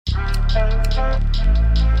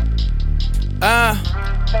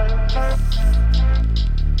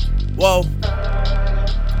Whoa.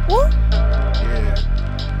 Woo. Yeah.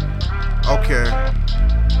 Okay.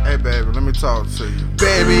 Hey baby, let me talk to you.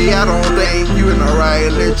 Baby, I don't think you in the right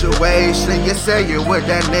situation. You say you with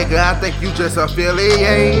that nigga, I think you just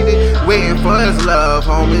affiliated. Waiting for his love,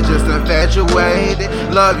 homie, just infatuated.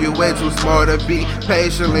 Love you way too smart to be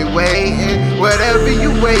patiently waiting. Whatever you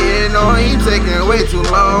waiting on, he taking way too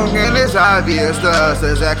long. And it's obvious to us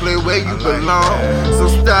exactly where you belong. So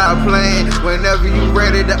stop playing whenever you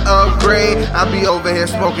ready to upgrade. I be over here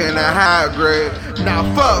smoking a high grade. Now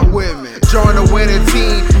fuck with me. Join a winning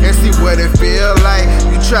team and see what it feel like.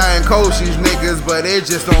 You try and coach these niggas, but it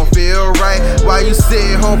just don't feel right. While you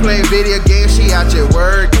sitting home playing video games, she out here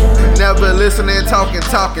working. Never listening, talking,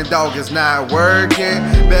 dog, it's not working.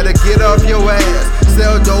 Better get off your ass,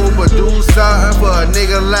 sell dope or do something. For a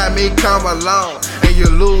nigga like me, come along and you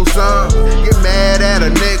lose some. Get mad at a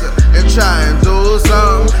nigga and try and do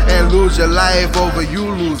something, and lose your life over you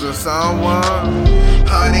losing someone.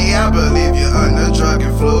 Honey, I believe you're under drug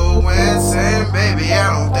influence, and baby,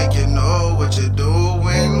 I don't think you know what you're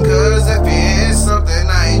doing. Cause if it is something,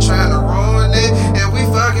 I ain't trying to ruin it. And we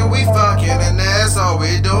fucking, and that's all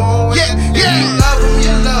we doing. Yeah. If you love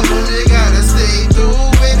him, you gotta stay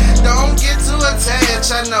through it. Don't get too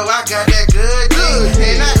attached, I know I got that good dick.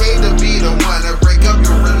 And I hate to be the one to break up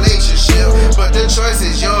your relationship, but the choice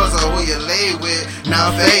is yours on who you lay with.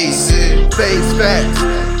 Now face it, face facts.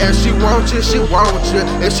 And she wants you, she wants you.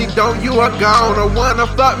 If she don't, you are gonna wanna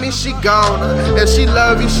fuck me, she gonna. If she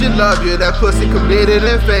love you, that pussy committed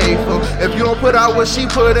and faithful. If you don't put out what she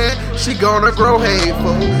put in, she gonna grow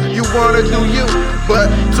hateful. You wanna do you, but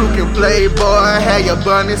two can play, boy. Had your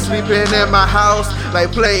bunny sleeping in my house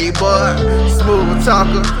like Playboy. Smooth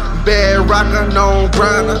talker, bad rocker, no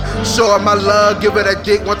grinder. Show her my love, give her that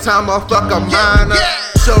dick one time, I'll fuck a minor.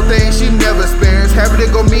 Show things she never experienced, happy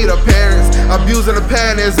to go meet her parents. Abusing the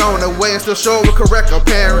panties on the way and still show her correct her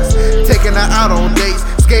parents. Taking her out on dates,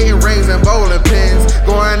 skating rings and bowling pins.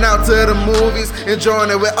 Going out to the movies,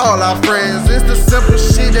 enjoying it with all our friends. It's the simple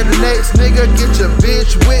shit that the next nigga get your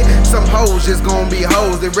bitch with. Some hoes just gon' be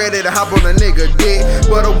hoes, they ready to hop on a nigga dick.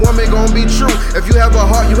 But a woman gon' be true, if you have a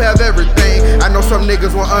heart, you have everything. I know some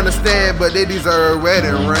niggas won't understand, but they deserve a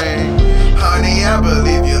wedding ring. Honey, I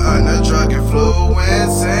believe you're under drug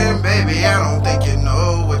influence, and baby, I don't think you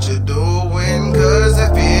know what you're doing. Cause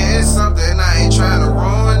if it is something, I ain't trying to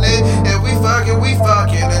ruin it. And we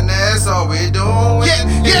fucking, and that's all we doing.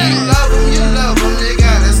 If you love him, you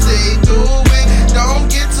gotta stay through it. Don't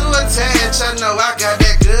get too attached, I know I got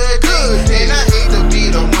that good dick. And I hate to be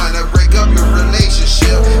the one to break up your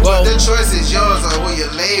relationship, but the choice is yours on who you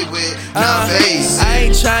lay with. Now face it. I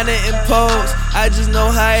ain't tryna impose, I just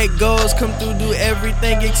know how it goes. Come through, do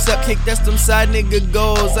everything except kick, that's them side nigga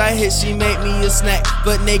goals. I hit, she make me a snack,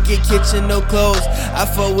 but naked kitchen, no clothes. I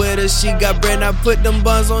fuck with her, she got bread, I put them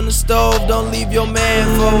buns on the stove. Don't leave your man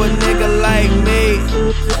for a nigga like me.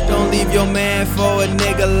 Don't leave your man for a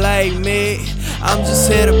nigga like me. I'm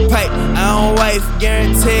just here to pipe, I don't wife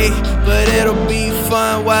guarantee, but it'll be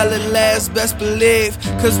fun while it lasts, best believe.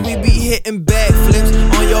 Cause we be hitting backflips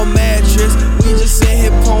on your mattress. We just sit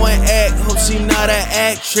here pouring act, hope she not an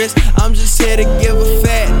actress. I'm just here to give a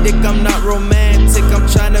fat dick, I'm not romantic. I'm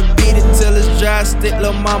tryna beat it till it's dry, stick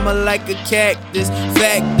lil' mama like a cactus.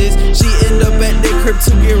 Fact is, she end up at the crib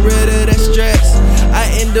to get rid of that stress. I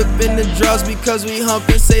end up in the drugs because we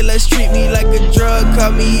humpin', say let's treat me like a drug.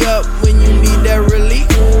 Call me up when you need that relief.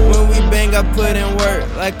 When we bang, I put in work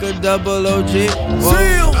like a double OG.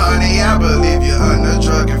 ZeeL. Honey, I believe you're under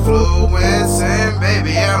drug influence, and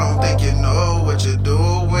baby, I don't think you know what you're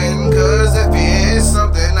doing. Cause if it is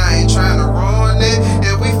something, I ain't trying to ruin it.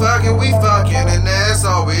 If we fucking, and that's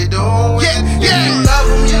all we doing. If you love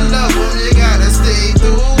him, you gotta stay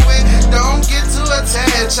through it. Don't get too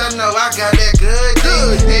attached, I know I got that good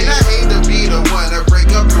dick. And I hate to be the one to break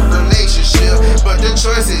up your relationship, but the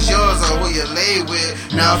choice is yours on who you lay with.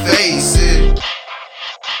 Now face it.